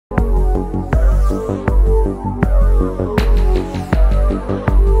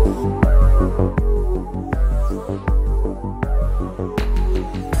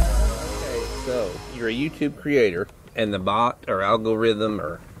You're a YouTube creator and the bot or algorithm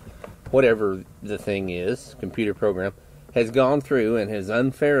or whatever the thing is, computer program, has gone through and has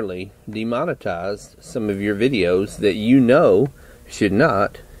unfairly demonetized some of your videos that you know should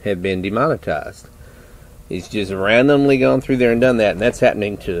not have been demonetized. It's just randomly gone through there and done that, and that's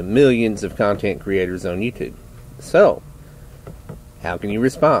happening to millions of content creators on YouTube. So, how can you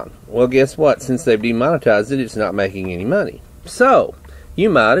respond? Well, guess what? Since they've demonetized it, it's not making any money. So, you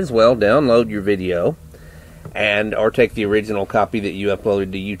might as well download your video or take the original copy that you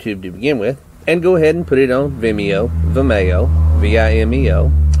uploaded to YouTube to begin with and go ahead and put it on Vimeo, V-I-M-E-O.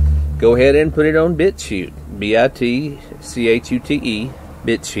 Go ahead and put it on BitChute, B-I-T-C-H-U-T-E,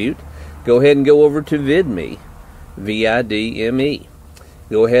 BitChute. Go ahead and go over to VidMe, V-I-D-M-E.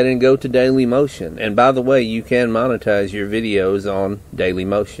 Go ahead and go to Dailymotion. And by the way, you can monetize your videos on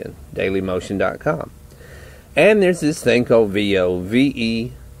Dailymotion, dailymotion.com. And there's this thing called VO,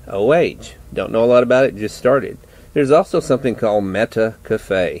 V-E-O-H. Don't know a lot about it, just started. There's also something called Meta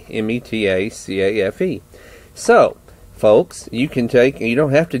Cafe, M-E-T-A-C-A-F-E. So, folks, you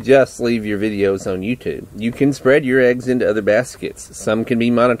don't have to just leave your videos on YouTube. You can spread your eggs into other baskets. Some can be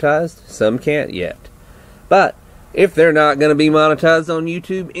monetized, some can't yet. But if they're not going to be monetized on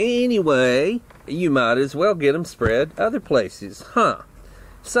YouTube anyway, you might as well get them spread other places, huh?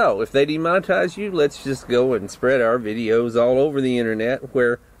 So, if they demonetize you, let's just go and spread our videos all over the internet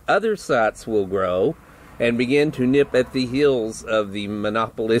where other sites will grow and begin to nip at the heels of the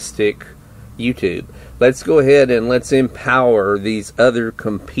monopolistic YouTube. Let's go ahead and let's empower these other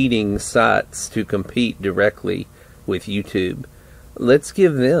competing sites to compete directly with YouTube. Let's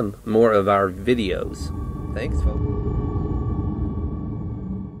give them more of our videos. Thanks, folks.